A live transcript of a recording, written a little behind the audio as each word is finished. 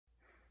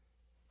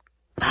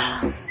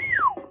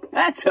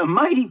That's a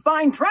mighty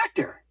fine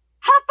tractor.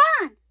 Hop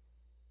on!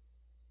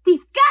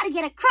 We've got to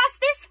get across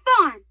this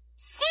farm.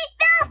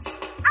 Seatbelts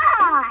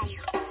on!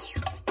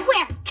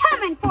 We're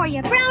coming for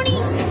you,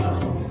 Brownie!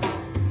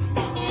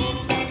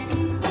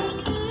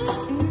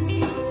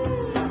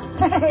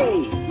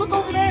 Hey, look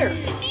over there.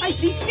 I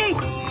see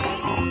pigs.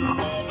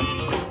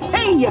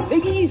 Hey, you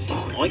piggies.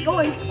 Oink,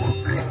 oink.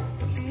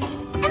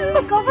 And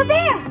look over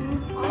there.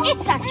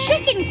 It's a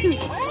chicken coop.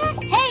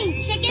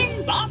 Hey,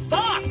 chickens. Bok,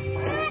 bok.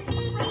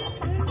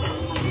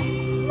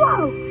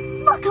 Whoa,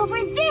 look over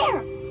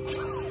there.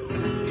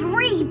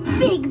 3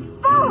 big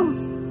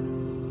bulls.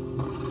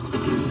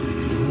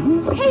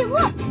 Hey,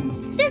 look.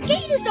 Their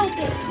gate is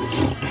open.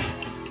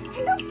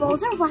 And the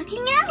bulls are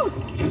walking out.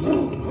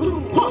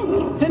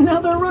 And now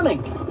they're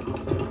running.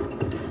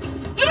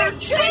 They're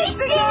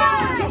chasing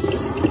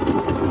us!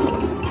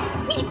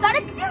 We've got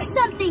to do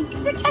something.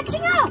 They're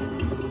catching up.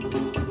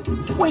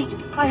 Wait,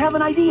 I have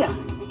an idea.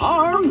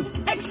 Arm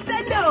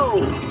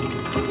extendo!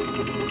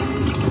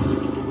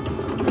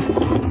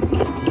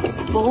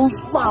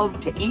 Bulls love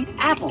to eat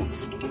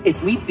apples.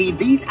 If we feed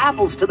these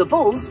apples to the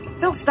bulls,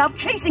 they'll stop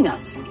chasing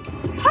us.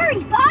 Hurry,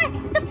 Bud!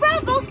 The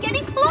brown bull's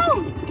getting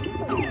close.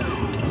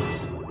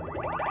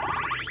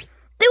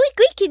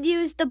 We could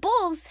use the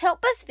bulls.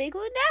 Help us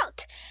figure it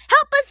out.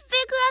 Help us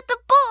figure out the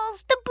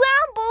bulls the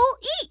brown bull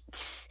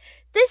eats.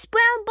 This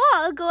brown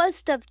ball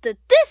goes up to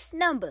this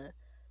number.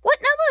 What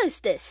number is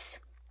this?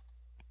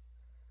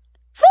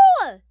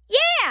 4!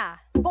 Yeah!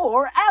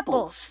 4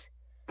 apples.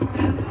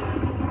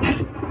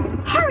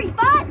 Hurry,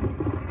 Bud!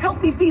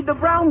 Help me feed the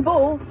brown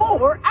bull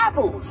 4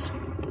 apples.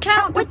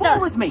 Count to with 4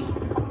 with me.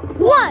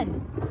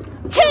 1,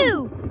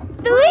 2,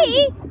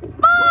 3,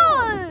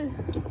 4!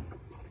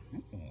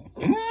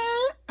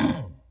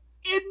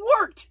 It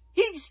worked!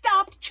 He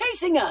stopped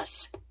chasing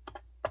us!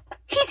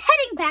 He's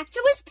heading back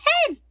to his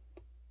pen.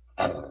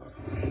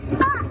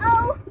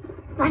 Uh-oh!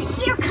 But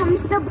here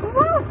comes the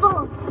blue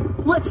bull.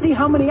 Let's see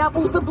how many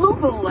apples the blue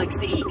bull likes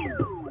to eat.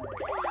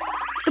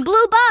 The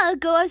blue ball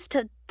goes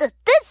to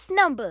this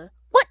number.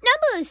 What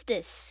number is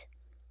this?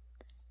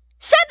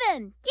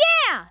 7!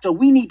 Yeah! So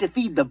we need to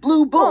feed the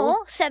blue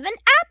bull 7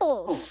 apples.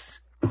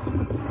 apples.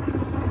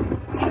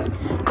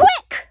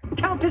 Quick!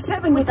 Count to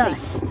 7 with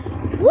us.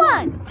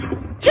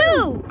 1,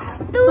 2,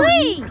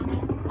 3,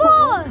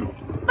 4,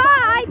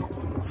 5,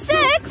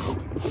 6,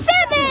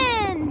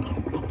 7!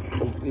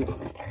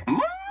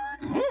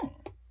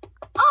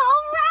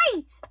 All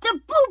right! The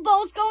blue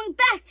bull's going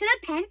back to the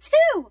pen,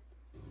 too.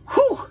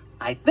 Whew!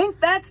 I think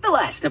that's the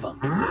last of them.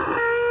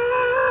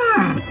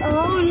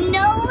 Oh,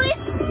 no,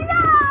 it's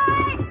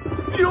not!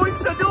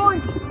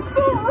 Yoinks-a-doinks!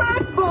 The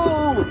red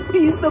bull!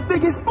 He's the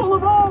biggest bull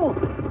of all!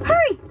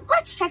 Hurry!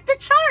 Let's check the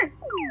chart.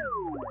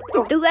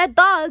 The red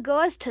ball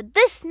goes to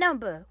this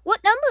number.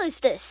 What number is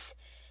this?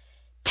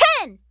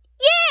 10!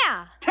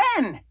 Yeah!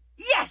 10!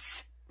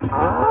 Yes! Quick!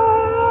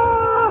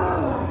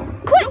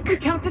 Help me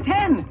count to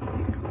 10!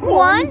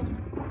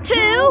 1,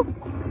 2,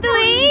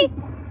 3,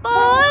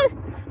 4,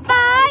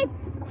 5,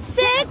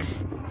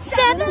 6,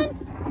 7,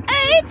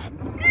 8,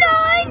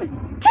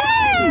 9,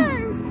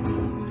 10!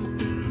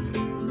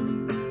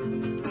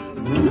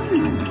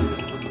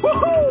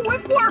 Woohoo!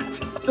 It worked!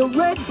 The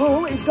red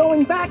bull is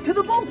going back to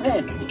the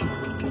bullpen.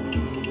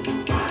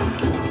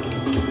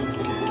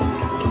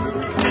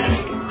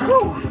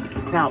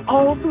 Whew! Now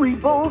all 3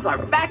 bulls are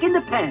back in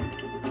the pen.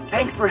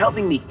 Thanks for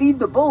helping me feed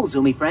the bulls,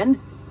 Umi friend.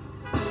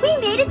 We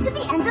made it to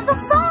the end of the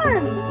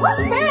farm.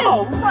 Woohoo!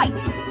 All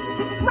right!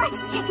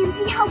 Let's check and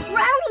see how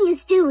Brownie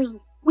is doing.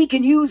 We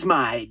can use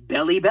my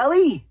belly.